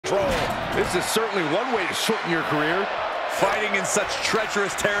This is certainly one way to shorten your career. Fighting in such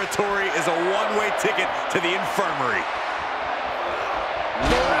treacherous territory is a one-way ticket to the infirmary.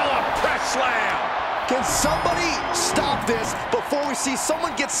 Gorilla press slam. Can somebody stop this before we see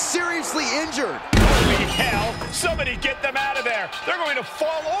someone get seriously injured? Holy hell! Somebody get them out of there. They're going to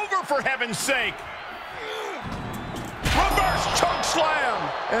fall over for heaven's sake. Reverse choke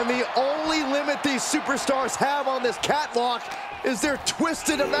slam. And the only limit these superstars have on this catwalk is their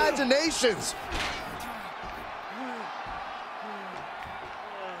twisted imaginations.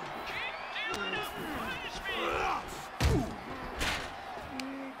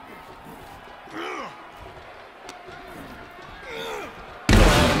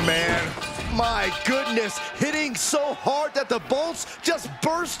 My goodness, hitting so hard that the bolts just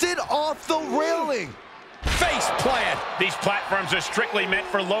bursted off the railing. Face plant. These platforms are strictly meant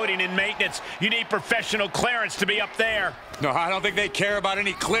for loading and maintenance. You need professional clearance to be up there. No, I don't think they care about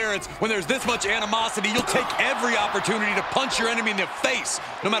any clearance. When there's this much animosity, you'll take every opportunity to punch your enemy in the face,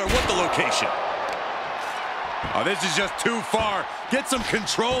 no matter what the location. Oh, this is just too far. Get some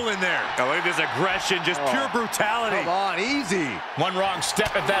control in there. Oh, look at this aggression, just pure brutality. Come on, easy. One wrong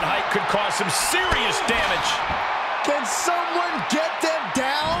step at that height could cause some serious damage. Can someone get them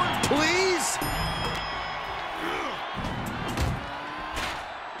down, please?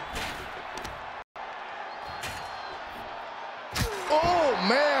 Oh,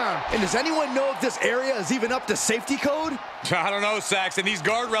 man. And does anyone know if this area is even up to safety code? I don't know, Saxton. These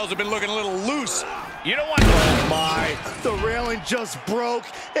guardrails have been looking a little loose. You don't want... Oh, my. The railing just broke,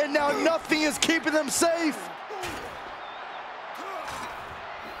 and now nothing is keeping them safe.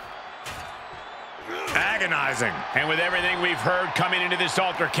 Agonizing. And with everything we've heard coming into this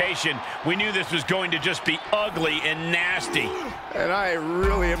altercation, we knew this was going to just be ugly and nasty. And I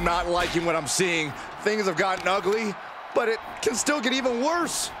really am not liking what I'm seeing. Things have gotten ugly, but it can still get even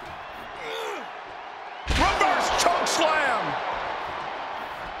worse. Reverse choke slam.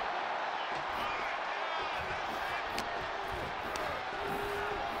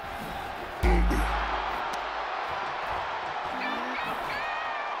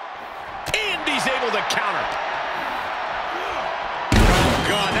 And he's able to counter. Oh,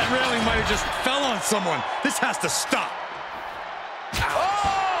 God, that railing might have just fell on someone. This has to stop.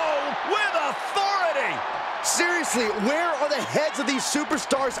 Oh, with authority. Seriously, where are the heads of these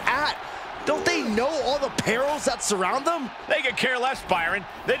superstars at? Don't they know all the perils that surround them? They could care less, Byron.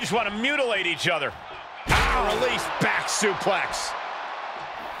 They just want to mutilate each other. Release back suplex.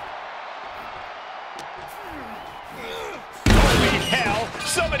 Holy hell!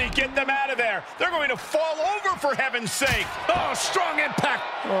 Somebody get them out of there. They're going to fall over for heaven's sake. Oh, strong impact.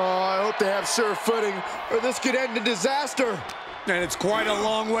 Oh, I hope they have sure footing, or this could end in disaster. And it's quite a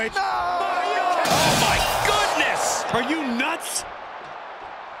long way. No! Oh, my goodness! Are you nuts?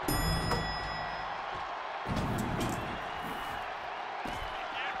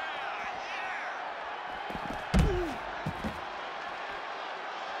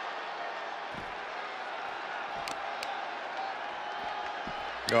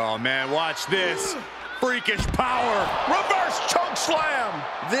 Oh, man, watch this. Freakish power. Reverse choke slam.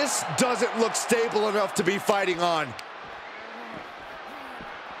 This doesn't look stable enough to be fighting on.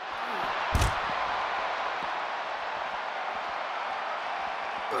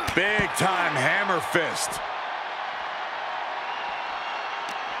 Big time hammer fist.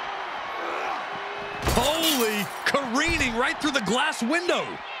 Holy, careening right through the glass window.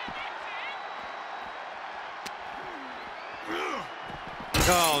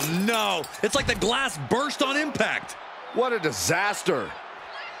 Oh, no. It's like the glass burst on impact. What a disaster.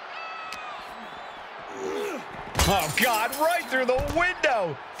 Oh, God, right through the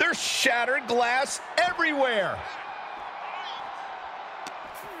window. There's shattered glass everywhere.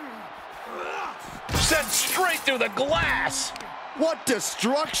 Sent straight through the glass. What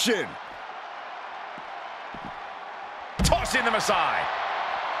destruction. Tossing them aside.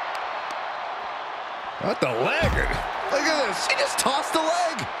 What the leg? Look at this. She just tossed the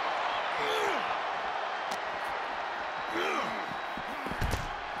leg.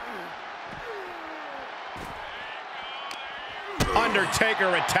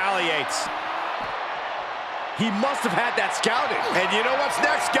 Undertaker retaliates. He must have had that scouted. And you know what's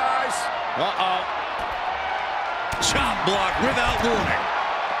next, guys? Uh-oh. Chop block without warning.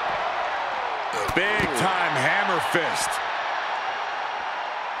 Big time hammer fist.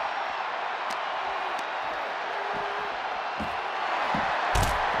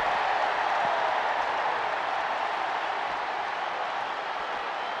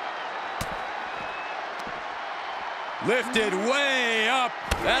 Lifted way up.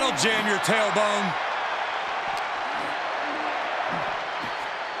 That'll jam your tailbone.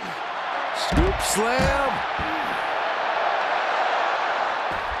 Scoop slam.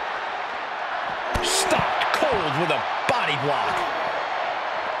 Stopped cold with a body block.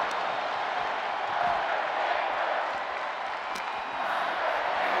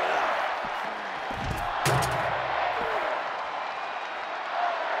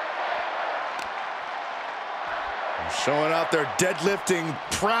 Showing out their deadlifting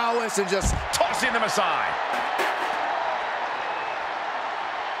prowess and just Tossing them aside.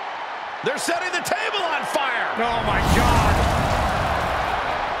 They're setting the table on fire. Oh, my God.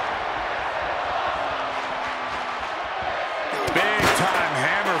 Big-time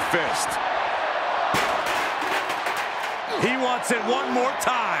hammer fist. He wants it one more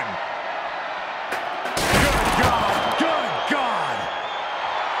time. good God, good God.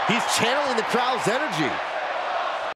 He's channeling the crowd's energy.